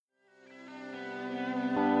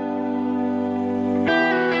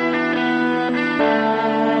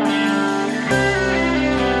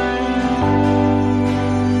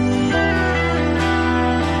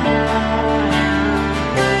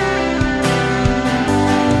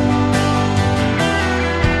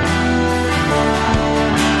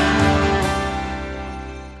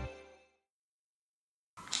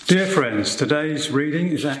Dear friends, today's reading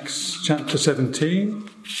is Acts chapter 17,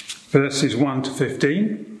 verses 1 to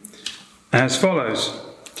 15, as follows.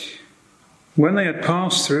 When they had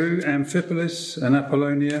passed through Amphipolis and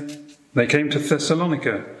Apollonia, they came to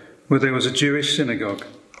Thessalonica, where there was a Jewish synagogue.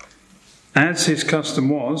 As his custom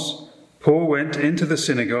was, Paul went into the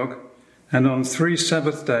synagogue, and on 3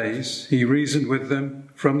 Sabbath days he reasoned with them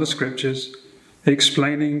from the Scriptures,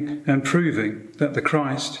 explaining and proving that the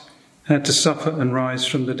Christ had to suffer and rise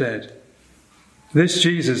from the dead. This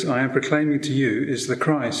Jesus I am proclaiming to you is the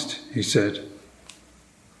Christ, he said.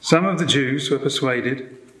 Some of the Jews were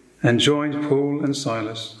persuaded and joined Paul and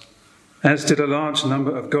Silas, as did a large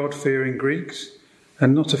number of God-fearing Greeks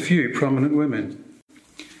and not a few prominent women.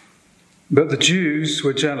 But the Jews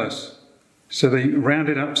were jealous, so they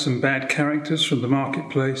rounded up some bad characters from the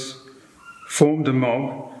marketplace, formed a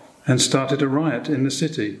mob, and started a riot in the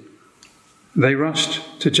city. They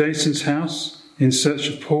rushed to Jason's house in search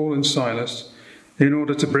of Paul and Silas in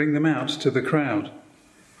order to bring them out to the crowd.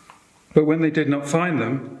 But when they did not find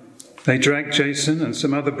them, they dragged Jason and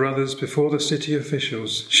some other brothers before the city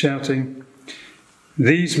officials, shouting,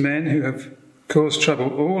 "These men who have caused trouble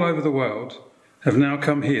all over the world have now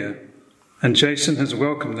come here, and Jason has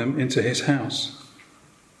welcomed them into his house.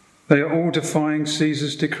 They are all defying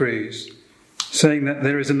Caesar's decrees, saying that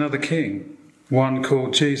there is another king, one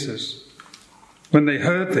called Jesus." When they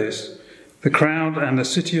heard this, the crowd and the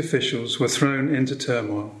city officials were thrown into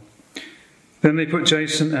turmoil. Then they put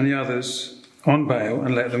Jason and the others on bail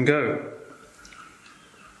and let them go.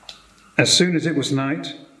 As soon as it was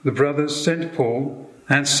night, the brothers sent Paul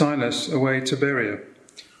and Silas away to Berea.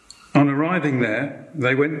 On arriving there,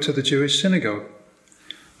 they went to the Jewish synagogue.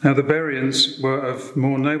 Now the Bereans were of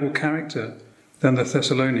more noble character than the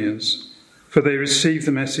Thessalonians, for they received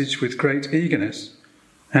the message with great eagerness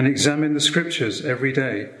and examined the Scriptures every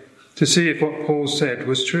day to see if what Paul said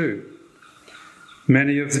was true.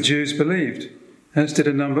 Many of the Jews believed, as did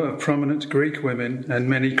a number of prominent Greek women and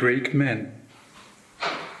many Greek men.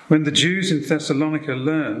 When the Jews in Thessalonica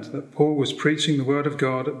learned that Paul was preaching the word of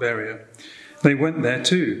God at Berea, they went there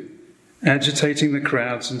too, agitating the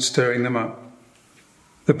crowds and stirring them up.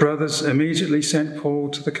 The brothers immediately sent Paul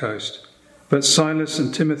to the coast, but Silas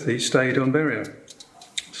and Timothy stayed at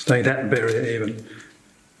Berea even.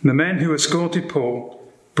 The men who escorted Paul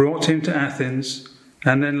brought him to Athens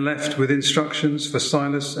and then left with instructions for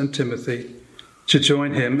Silas and Timothy to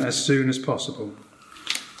join him as soon as possible.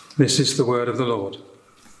 This is the word of the Lord.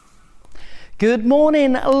 Good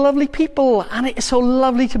morning, lovely people, and it is so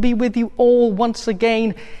lovely to be with you all once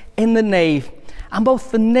again in the nave, and both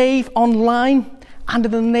the nave online and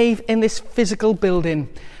the nave in this physical building.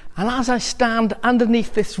 And as I stand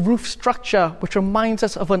underneath this roof structure, which reminds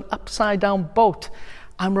us of an upside-down boat,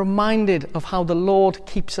 I'm reminded of how the Lord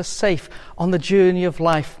keeps us safe on the journey of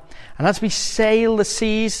life. And as we sail the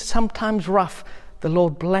seas, sometimes rough, the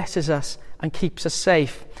Lord blesses us and keeps us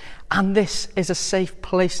safe. And this is a safe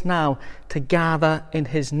place now to gather in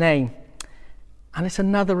his name. And it's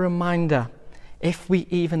another reminder, if we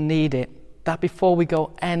even need it, that before we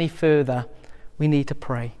go any further, we need to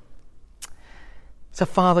pray. So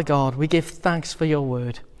Father God, we give thanks for your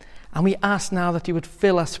word. And we ask now that you would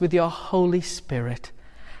fill us with your Holy Spirit.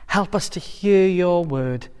 Help us to hear your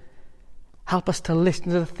word. Help us to listen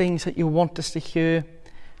to the things that you want us to hear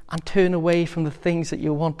and turn away from the things that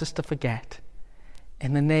you want us to forget.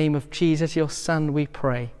 In the name of Jesus, your Son, we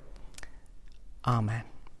pray. Amen.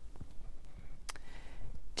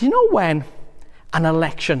 Do you know when an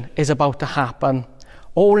election is about to happen,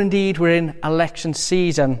 or indeed we're in election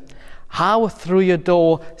season, how through your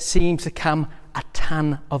door seems to come a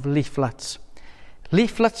ton of leaflets?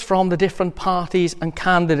 Leaflets from the different parties and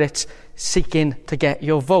candidates seeking to get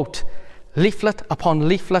your vote. Leaflet upon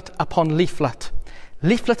leaflet upon leaflet.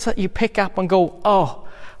 Leaflets that you pick up and go, oh,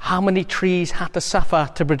 how many trees had to suffer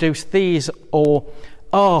to produce these? Or,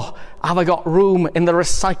 oh, have I got room in the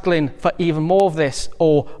recycling for even more of this?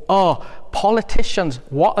 Or, oh, politicians,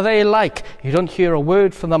 what are they like? You don't hear a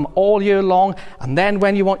word from them all year long, and then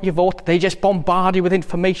when you want your vote, they just bombard you with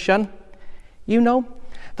information. You know,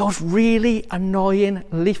 those really annoying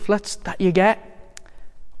leaflets that you get.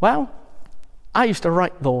 Well, I used to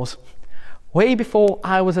write those. Way before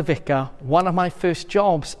I was a vicar, one of my first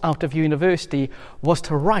jobs out of university was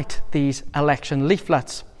to write these election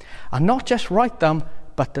leaflets. And not just write them,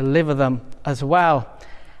 but deliver them as well.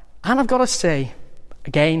 And I've got to say,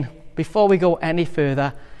 again, before we go any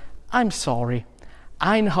further, I'm sorry.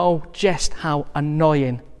 I know just how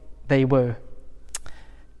annoying they were.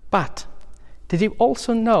 But did you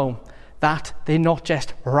also know that they're not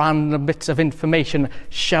just random bits of information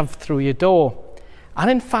shoved through your door? And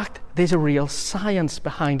in fact, there's a real science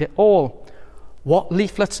behind it all. What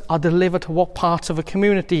leaflets are delivered to what parts of a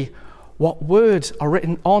community? What words are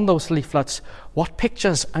written on those leaflets? What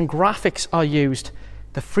pictures and graphics are used?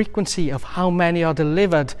 The frequency of how many are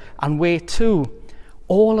delivered and where to?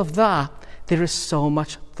 All of that, there is so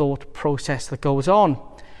much thought process that goes on.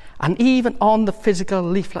 And even on the physical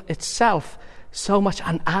leaflet itself, so much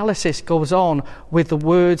analysis goes on with the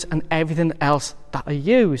words and everything else that are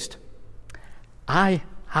used. I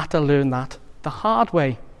had to learn that the hard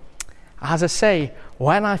way. As I say,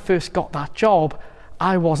 when I first got that job,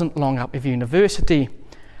 I wasn't long out of university.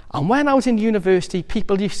 And when I was in university,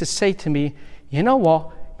 people used to say to me, you know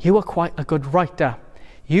what, you are quite a good writer.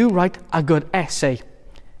 You write a good essay.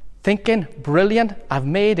 Thinking, brilliant, I've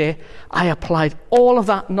made it, I applied all of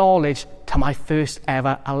that knowledge to my first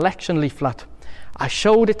ever election leaflet. I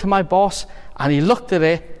showed it to my boss, and he looked at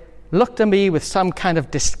it, looked at me with some kind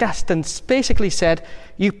of disgust, and basically said,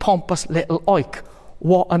 you pompous little oik,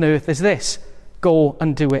 what on earth is this? Go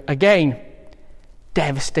and do it again.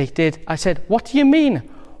 Devastated, I said, what do you mean?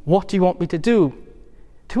 What do you want me to do?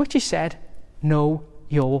 To which he said, know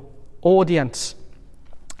your audience.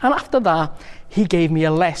 And after that, he gave me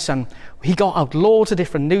a lesson. He got out loads of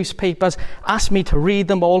different newspapers, asked me to read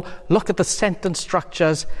them all, look at the sentence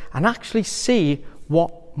structures, and actually see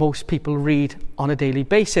what most people read on a daily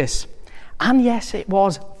basis. And yes, it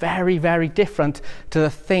was very, very different to the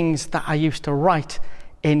things that I used to write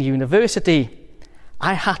in university.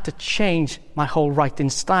 I had to change my whole writing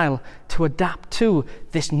style to adapt to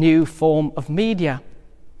this new form of media.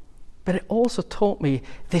 But it also taught me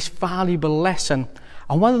this valuable lesson,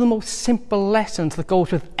 and one of the most simple lessons that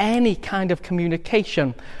goes with any kind of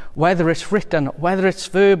communication, whether it's written, whether it's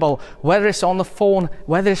verbal, whether it's on the phone,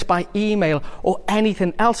 whether it's by email, or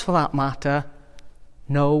anything else for that matter.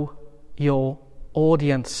 Know your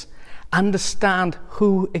audience. Understand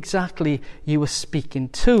who exactly you are speaking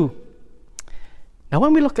to. Now,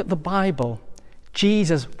 when we look at the Bible,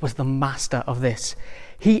 Jesus was the master of this.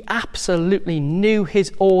 He absolutely knew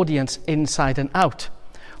his audience inside and out.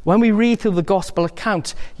 When we read through the gospel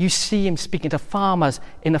accounts, you see him speaking to farmers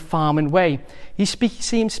in a farming way. You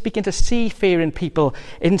see him speaking to seafaring people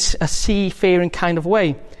in a seafaring kind of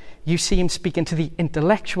way. You see him speaking to the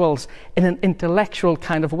intellectuals in an intellectual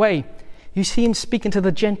kind of way. You see him speaking to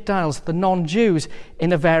the Gentiles, the non-Jews,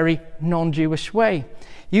 in a very non-Jewish way.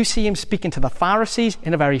 You see him speaking to the Pharisees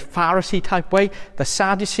in a very Pharisee type way, the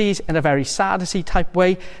Sadducees in a very Sadducee type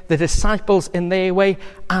way, the disciples in their way,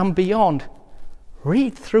 and beyond.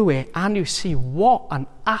 Read through it and you see what an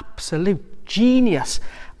absolute genius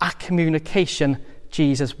at communication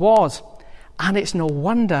Jesus was. And it's no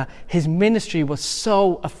wonder his ministry was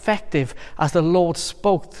so effective as the Lord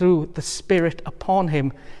spoke through the Spirit upon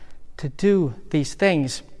him to do these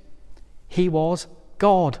things. He was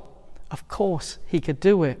God. Of course he could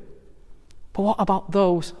do it. But what about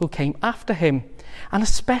those who came after him? And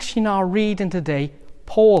especially in our reading today,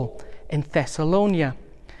 Paul in Thessalonica.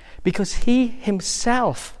 Because he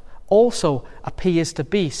himself also appears to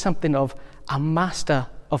be something of a master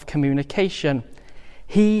of communication.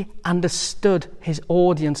 He understood his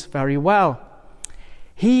audience very well.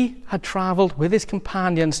 He had travelled with his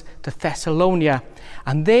companions to Thessalonica,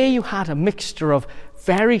 and there you had a mixture of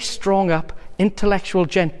very strong up intellectual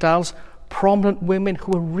Gentiles, prominent women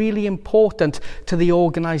who were really important to the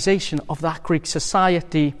organisation of that Greek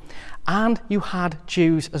society, and you had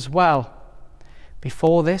Jews as well.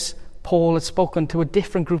 Before this, Paul had spoken to a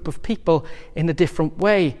different group of people in a different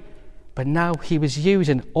way, but now he was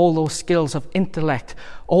using all those skills of intellect,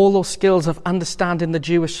 all those skills of understanding the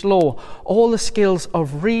Jewish law, all the skills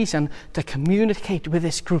of reason to communicate with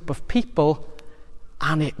this group of people,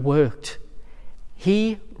 and it worked.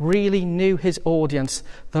 He really knew his audience.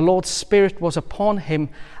 The Lord's Spirit was upon him,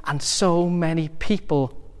 and so many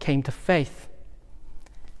people came to faith.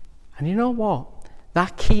 And you know what?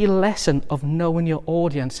 That key lesson of knowing your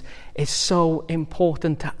audience is so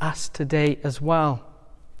important to us today as well.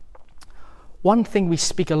 One thing we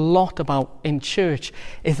speak a lot about in church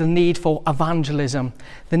is the need for evangelism,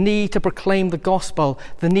 the need to proclaim the gospel,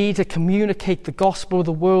 the need to communicate the gospel with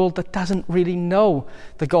a world that doesn't really know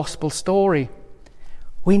the gospel story.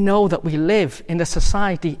 We know that we live in a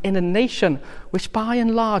society, in a nation, which by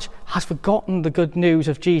and large has forgotten the good news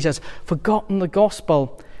of Jesus, forgotten the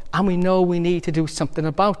gospel, and we know we need to do something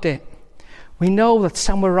about it. We know that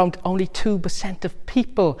somewhere around only 2% of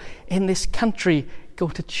people in this country go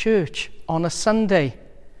to church on a Sunday.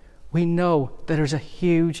 We know there is a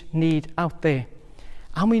huge need out there.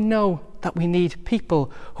 And we know that we need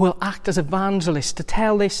people who will act as evangelists to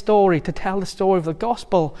tell their story, to tell the story of the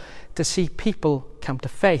gospel, to see people come to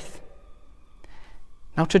faith.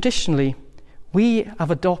 Now, traditionally, we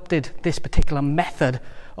have adopted this particular method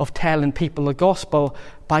of telling people the gospel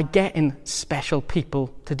by getting special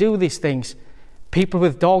people to do these things. People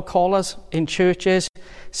with dog collars in churches,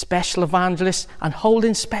 special evangelists, and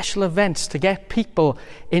holding special events to get people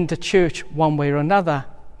into church one way or another.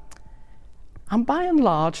 And by and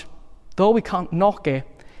large, though we can't knock it,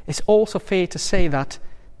 it's also fair to say that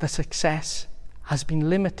the success has been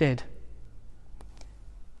limited.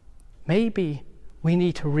 Maybe we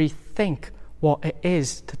need to rethink what it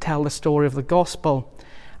is to tell the story of the gospel,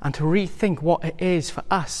 and to rethink what it is for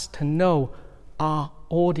us to know our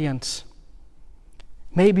audience.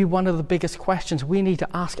 Maybe one of the biggest questions we need to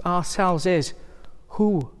ask ourselves is,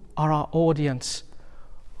 who are our audience?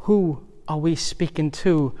 Who are we speaking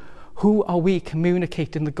to? Who are we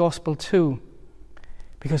communicating the gospel to?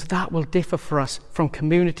 Because that will differ for us from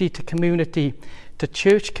community to community, to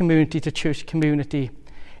church community.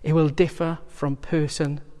 It will differ from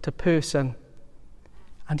person to person.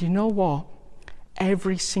 And you know what?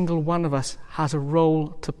 Every single one of us has a role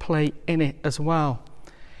to play in it as well.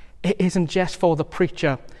 It isn't just for the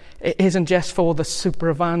preacher. It isn't just for the super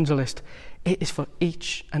evangelist. It is for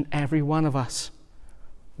each and every one of us.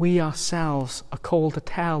 We ourselves are called to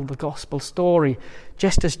tell the gospel story,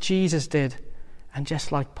 just as Jesus did, and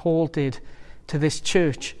just like Paul did to this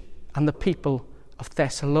church and the people of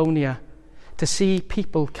Thessalonica, to see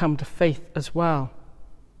people come to faith as well.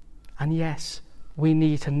 And yes, we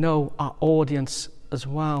need to know our audience as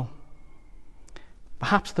well.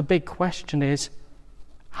 Perhaps the big question is,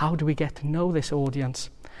 how do we get to know this audience?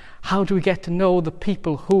 How do we get to know the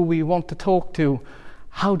people who we want to talk to?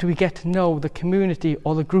 How do we get to know the community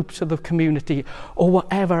or the groups of the community or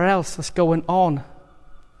whatever else that's going on?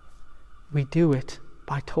 We do it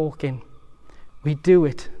by talking. We do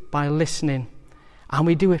it by listening. And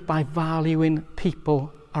we do it by valuing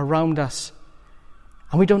people around us.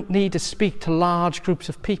 And we don't need to speak to large groups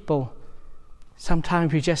of people.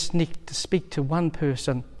 Sometimes we just need to speak to one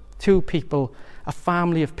person, two people, a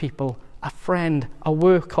family of people, a friend, a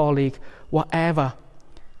work colleague, whatever.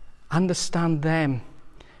 Understand them.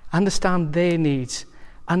 Understand their needs.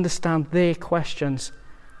 Understand their questions.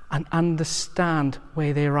 And understand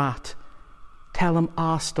where they're at. Tell them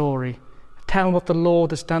our story. Tell them what the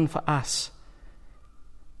Lord has done for us.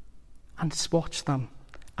 And just watch them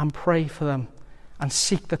and pray for them and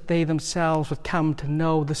seek that they themselves would come to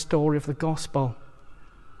know the story of the gospel.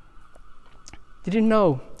 Did you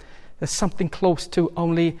know that something close to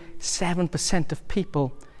only 7% of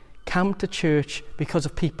people come to church because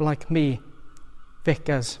of people like me,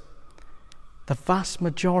 vicars? The vast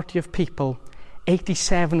majority of people,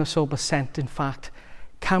 87% or so in fact,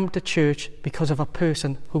 come to church because of a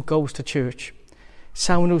person who goes to church.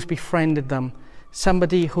 Someone who's befriended them,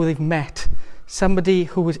 somebody who they've met, somebody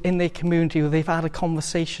who was in their community who they've had a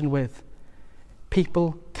conversation with.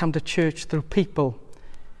 People come to church through people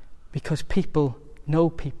because people know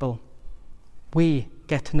people. We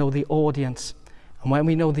get to know the audience. And when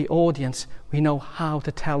we know the audience, we know how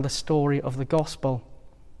to tell the story of the gospel.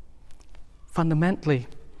 Fundamentally,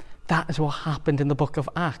 that is what happened in the book of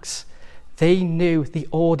Acts. They knew the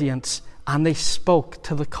audience and they spoke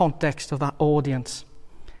to the context of that audience.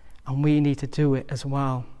 And we need to do it as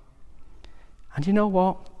well. And you know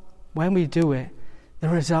what? When we do it, the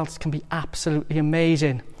results can be absolutely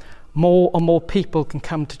amazing. More and more people can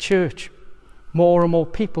come to church. More and more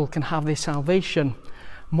people can have their salvation.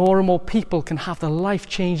 More and more people can have the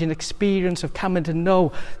life-changing experience of coming to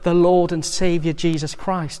know the Lord and Saviour Jesus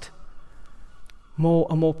Christ. More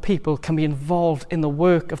and more people can be involved in the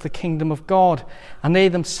work of the kingdom of God, and they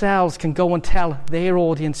themselves can go and tell their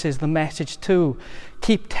audiences the message too.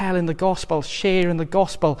 Keep telling the gospel, sharing the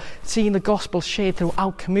gospel, seeing the gospel shared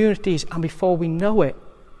throughout communities, and before we know it,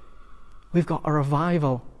 we've got a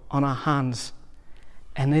revival on our hands.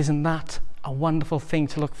 And isn't that a wonderful thing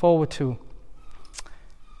to look forward to?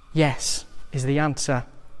 Yes is the answer,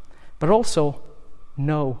 but also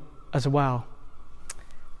no as well.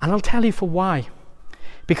 And I'll tell you for why.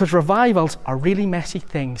 Because revivals are really messy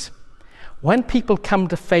things. When people come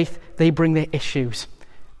to faith, they bring their issues.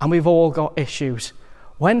 And we've all got issues.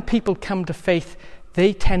 When people come to faith,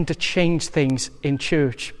 they tend to change things in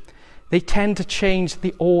church. They tend to change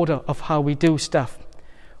the order of how we do stuff.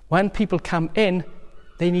 When people come in,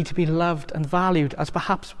 they need to be loved and valued as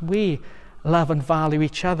perhaps we love and value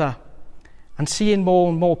each other. And seeing more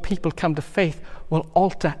and more people come to faith will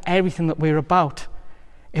alter everything that we're about.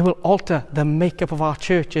 It will alter the makeup of our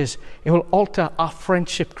churches. It will alter our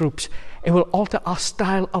friendship groups. It will alter our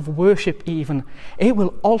style of worship even. It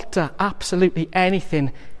will alter absolutely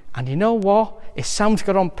anything. And you know what? It sounds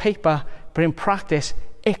good on paper, but in practice,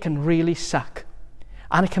 it can really suck.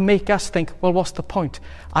 And it can make us think, well, what's the point?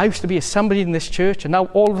 I used to be somebody in this church, and now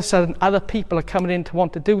all of a sudden other people are coming in to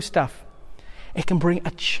want to do stuff. It can bring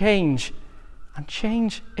a change. And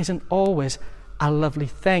change isn't always a lovely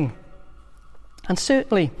thing. And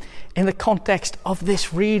certainly in the context of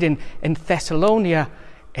this reading in Thessalonica,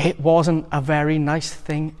 it wasn't a very nice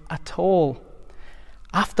thing at all.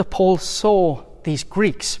 After Paul saw these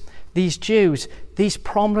Greeks, these Jews, these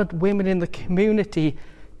prominent women in the community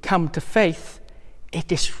come to faith, it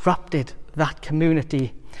disrupted that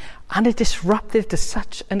community. And it disrupted to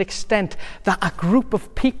such an extent that a group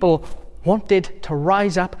of people wanted to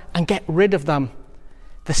rise up and get rid of them.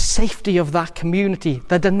 The safety of that community,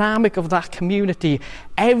 the dynamic of that community,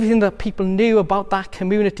 everything that people knew about that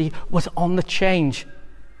community was on the change.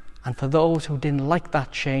 And for those who didn't like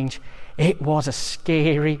that change, it was a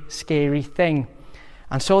scary, scary thing.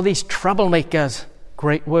 And so these troublemakers,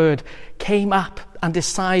 great word, came up and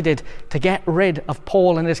decided to get rid of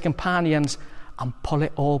Paul and his companions and pull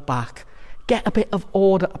it all back. Get a bit of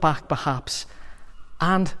order back, perhaps,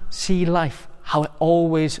 and see life how it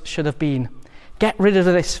always should have been. Get rid of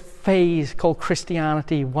this phase called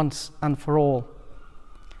Christianity once and for all.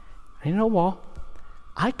 And you know what?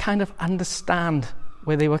 I kind of understand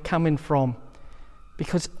where they were coming from,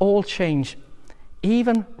 because all change,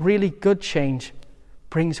 even really good change,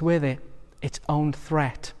 brings with it its own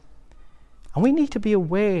threat. And we need to be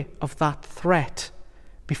aware of that threat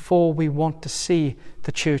before we want to see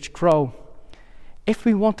the church grow. If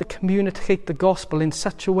we want to communicate the gospel in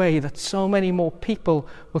such a way that so many more people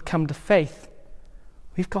will come to faith,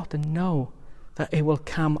 we've got to know that it will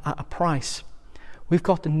come at a price. We've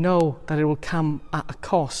got to know that it will come at a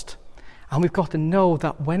cost. And we've got to know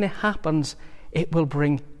that when it happens, it will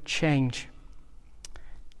bring change.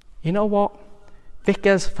 You know what?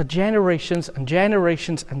 Vicars for generations and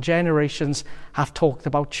generations and generations have talked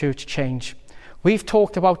about church change. We've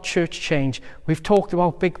talked about church change. We've talked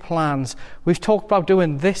about big plans. We've talked about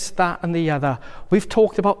doing this, that and the other. We've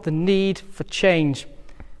talked about the need for change.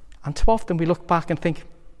 And too often we look back and think,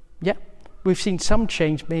 yeah, we've seen some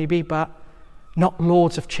change maybe, but not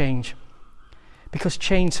loads of change. Because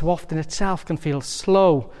change so often itself can feel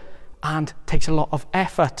slow and takes a lot of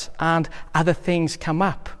effort and other things come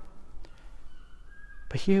up.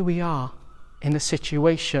 But here we are in a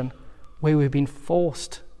situation where we've been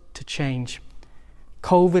forced to change.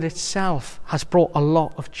 COVID itself has brought a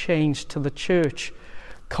lot of change to the church.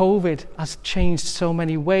 COVID has changed so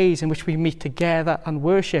many ways in which we meet together and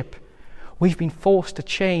worship. We've been forced to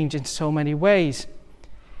change in so many ways.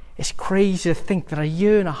 It's crazy to think that a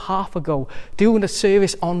year and a half ago, doing a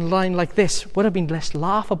service online like this would have been less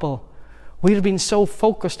laughable. We'd have been so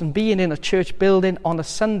focused on being in a church building on a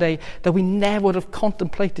Sunday that we never would have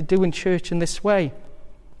contemplated doing church in this way.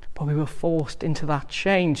 But we were forced into that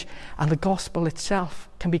change, and the gospel itself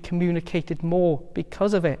can be communicated more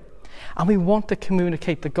because of it. And we want to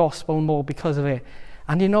communicate the gospel more because of it.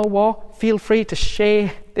 And you know what? Feel free to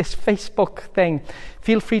share this Facebook thing.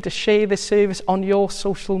 Feel free to share this service on your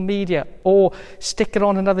social media or stick it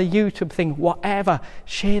on another YouTube thing, whatever.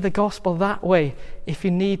 Share the gospel that way if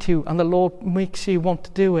you need to, and the Lord makes you want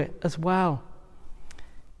to do it as well.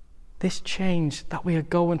 This change that we are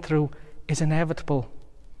going through is inevitable.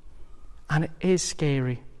 And it is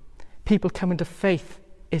scary. People coming to faith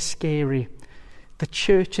is scary. The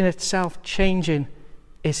church in itself changing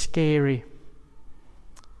is scary.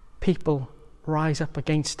 People rise up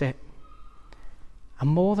against it. And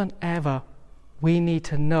more than ever, we need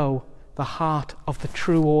to know the heart of the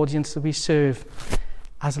true audience that we serve.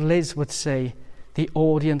 As Liz would say, the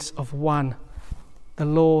audience of one, the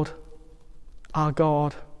Lord, our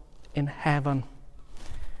God in heaven.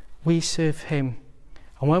 We serve him.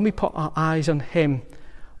 And when we put our eyes on him,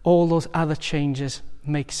 all those other changes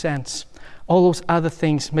make sense. All those other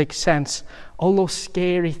things make sense. All those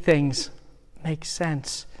scary things make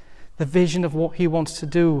sense. The vision of what he wants to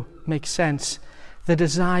do makes sense. The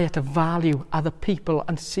desire to value other people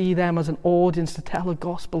and see them as an audience to tell the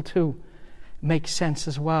gospel to makes sense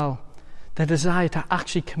as well. The desire to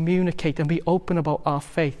actually communicate and be open about our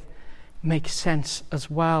faith makes sense as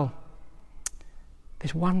well.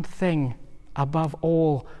 There's one thing above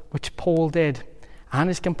all which Paul did and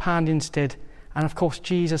his companions did, and of course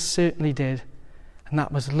Jesus certainly did, and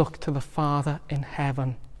that was look to the Father in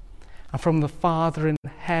heaven. And from the Father in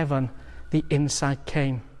heaven the insight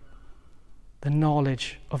came, the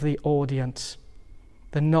knowledge of the audience,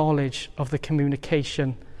 the knowledge of the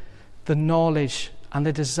communication, the knowledge and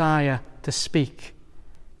the desire to speak,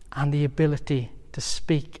 and the ability to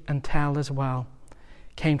speak and tell as well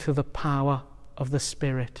came through the power of the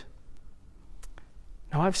Spirit.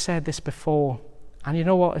 Now, I've said this before, And you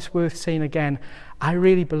know what? It's worth saying again. I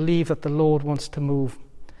really believe that the Lord wants to move.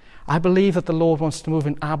 I believe that the Lord wants to move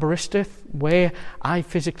in Aberystwyth, where I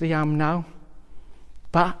physically am now.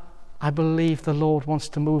 But I believe the Lord wants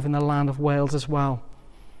to move in the land of Wales as well.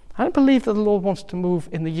 I believe that the Lord wants to move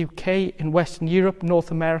in the UK, in Western Europe,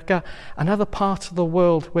 North America, and other parts of the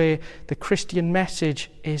world where the Christian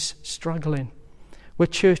message is struggling, where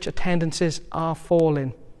church attendances are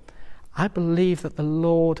falling. I believe that the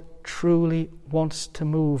Lord truly wants to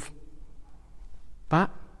move.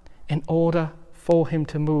 But in order for him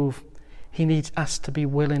to move, he needs us to be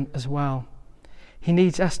willing as well. He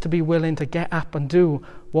needs us to be willing to get up and do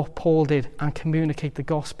what Paul did and communicate the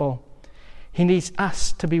gospel. He needs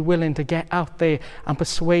us to be willing to get out there and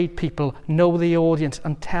persuade people, know the audience,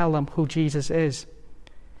 and tell them who Jesus is.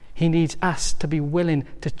 He needs us to be willing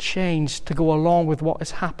to change, to go along with what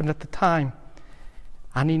has happened at the time.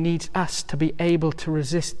 And he needs us to be able to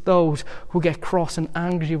resist those who get cross and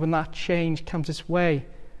angry when that change comes his way.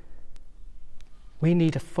 We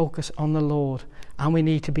need to focus on the Lord, and we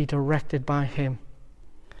need to be directed by him.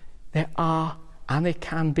 There are, and there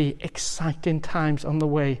can be, exciting times on the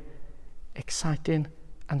way. Exciting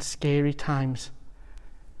and scary times.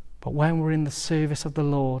 But when we're in the service of the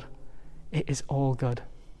Lord, it is all good.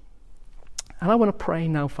 And I want to pray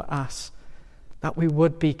now for us, that we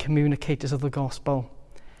would be communicators of the gospel.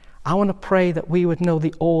 I want to pray that we would know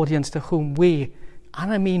the audience to whom we,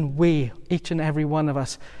 and I mean we, each and every one of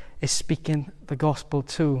us, is speaking the gospel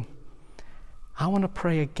to. I want to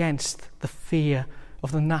pray against the fear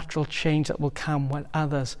of the natural change that will come when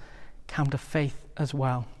others come to faith as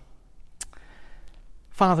well.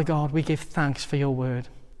 Father God, we give thanks for your word.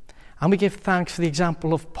 And we give thanks for the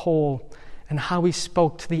example of Paul and how he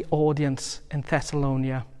spoke to the audience in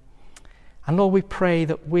Thessalonica. And Lord, we pray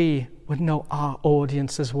that we would know our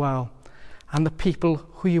audience as well, and the people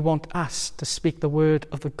who you want us to speak the word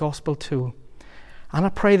of the gospel to. And I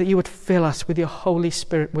pray that you would fill us with your Holy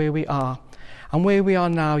Spirit where we are. And where we are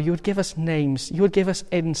now, you would give us names, you would give us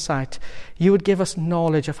insight, you would give us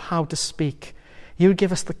knowledge of how to speak. You would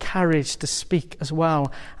give us the courage to speak as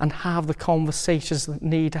well and have the conversations that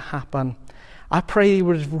need to happen. I pray you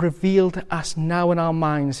would reveal to us now in our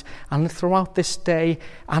minds and throughout this day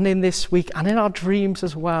and in this week and in our dreams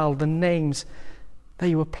as well, the names that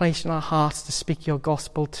you would place in our hearts to speak your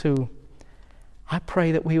gospel to. I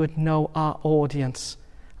pray that we would know our audience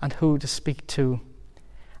and who to speak to.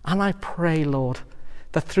 And I pray, Lord,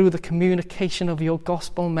 that through the communication of your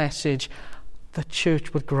gospel message, the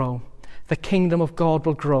church would grow. The kingdom of God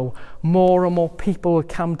will grow. More and more people will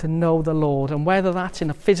come to know the Lord. And whether that's in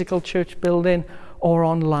a physical church building or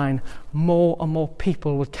online, more and more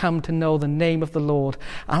people would come to know the name of the Lord.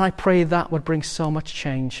 And I pray that would bring so much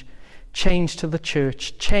change. Change to the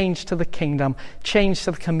church, change to the kingdom, change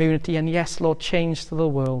to the community, and yes, Lord, change to the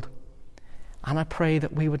world. And I pray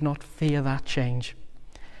that we would not fear that change.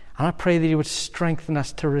 And I pray that you would strengthen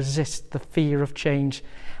us to resist the fear of change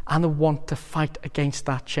and the want to fight against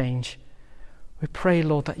that change. We pray,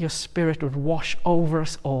 Lord, that your Spirit would wash over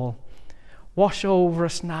us all. Wash over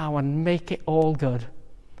us now and make it all good.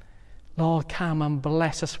 Lord, come and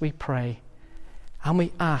bless us, we pray. And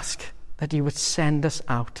we ask that you would send us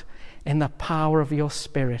out in the power of your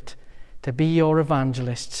Spirit to be your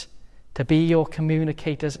evangelists, to be your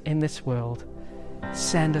communicators in this world.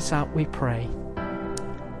 Send us out, we pray.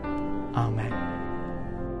 Amen.